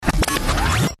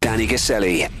Danny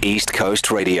Guselli, East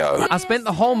Coast Radio. I spent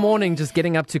the whole morning just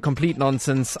getting up to complete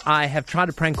nonsense. I have tried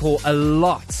to prank call a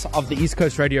lot of the East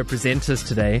Coast Radio presenters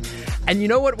today. And you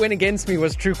know what went against me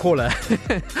was Truecaller.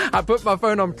 I put my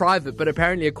phone on private, but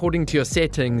apparently according to your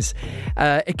settings,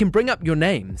 it can bring up your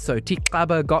name. So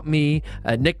Tikaba got me,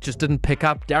 Nick just didn't pick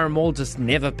up, Darren Moll just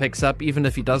never picks up, even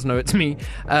if he does know it's me.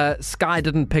 Sky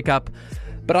didn't pick up.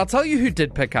 But I'll tell you who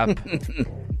did pick up.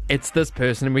 It's this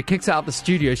person, and we kicked her out the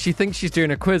studio. She thinks she's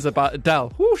doing a quiz about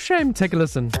Adele. Oh, shame. Take a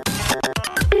listen.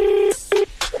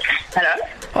 Hello?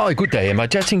 Hi, good day. Am I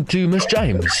chatting to Miss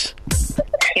James?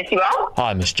 Yes, you are.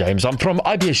 Hi, Miss James. I'm from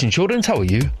IBS Insurance. How are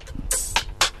you?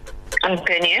 I'm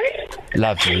good, you?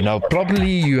 Lovely. Now,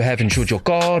 probably you have insured your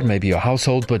car, maybe your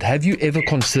household, but have you ever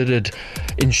considered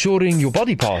insuring your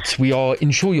body parts? We are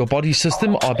Insure Your Body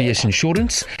System, IBS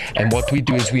Insurance, and what we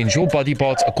do is we insure body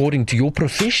parts according to your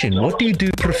profession. What do you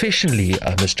do professionally,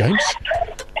 Miss James?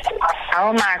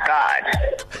 Oh, my God.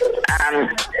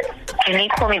 Can you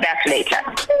call me back later?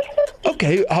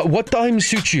 Okay, what time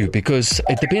suits you? Because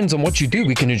it depends on what you do.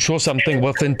 We can insure something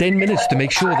within 10 minutes to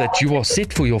make sure that you are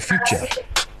set for your future.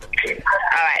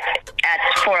 All right, at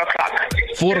 4 o'clock.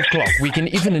 4 o'clock. We can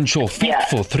even insure feet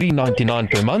for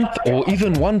 $3.99 per month, or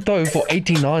even one toe for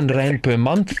 89 Rand per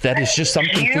month. That is just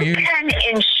something for you. You can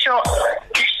insure...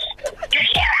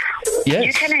 Yes.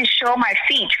 You can insure my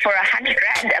feet for 100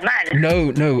 Rand a month.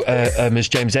 No, Miss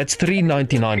James, that's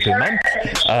 $3.99 per month.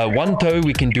 One toe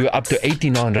we can do up to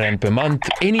 89 Rand per month.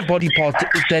 Any body part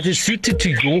that is suited to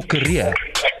your career.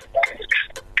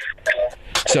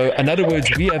 So, in other words,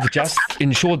 we have just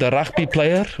insured a rugby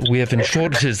player. We have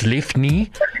insured his left knee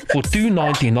for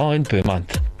 $2.99 per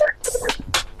month.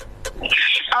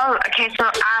 Oh, okay. So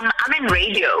I'm in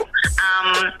radio.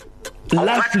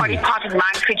 What body part of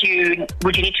mine would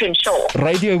you need to insure?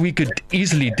 Radio, we could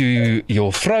easily do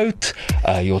your throat,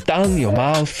 your tongue, your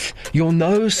mouth, your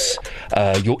nose,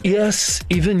 your ears,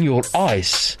 even your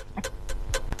eyes.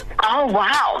 Oh,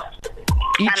 wow.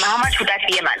 And how much would that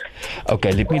be a month?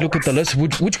 Okay, let me look at the list.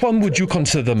 Which one would you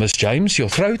consider, Miss James? Your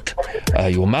throat,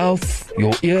 your mouth,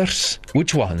 your ears?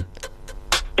 Which one?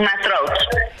 My throat.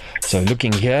 So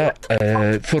looking here,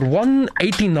 for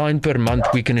 $1.89 per month,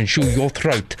 we can insure your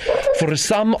throat for a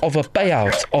sum of a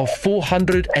payout of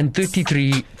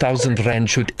 433,000 Rand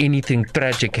should anything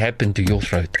tragic happen to your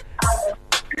throat.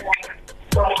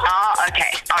 Oh,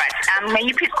 okay. All right. May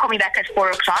you please call me back at 4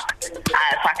 o'clock so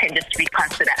I can just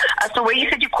reconsider. So where you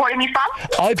said you're calling me from?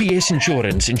 IBS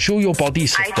Insurance, Insure Your Body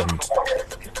System.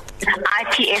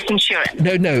 IPS Insurance?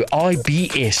 No,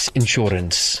 IBS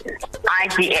Insurance.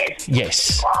 IBS?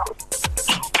 Yes.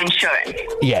 Insurance?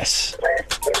 Yes.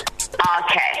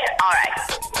 Okay. All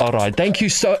right. All right. Thank you.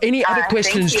 So any other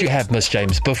questions do you have, Miss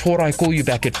James, before I call you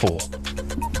back at 4? Oh,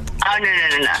 no.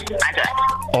 I don't.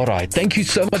 All right. Thank you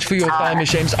so much for your time,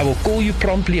 Miss James. I will call you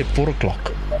promptly at 4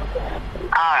 o'clock. All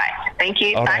right. Thank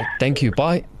you. All Bye. right. Thank you.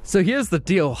 Bye. So here's the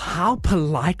deal. How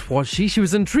polite was she? She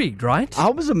was intrigued, right? I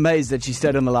was amazed that she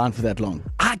stayed on the line for that long.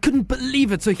 I couldn't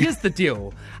believe it. So here's the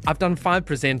deal. I've done 5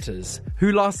 presenters.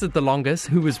 Who lasted the longest?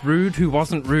 Who was rude? Who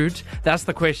wasn't rude? That's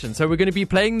the question. So we're going to be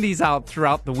playing these out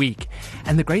throughout the week.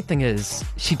 And the great thing is,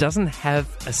 she doesn't have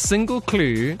a single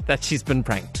clue that she's been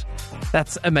pranked.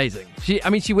 That's amazing. She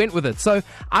went with it. So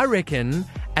I reckon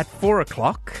at 4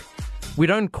 o'clock, we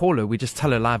don't call her, we just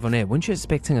tell her live on air. Weren't you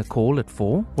expecting a call at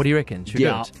 4? What do you reckon? Should we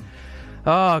do it?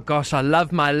 Oh, gosh, I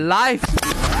love my life.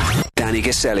 Danny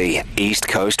Guselli, East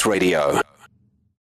Coast Radio.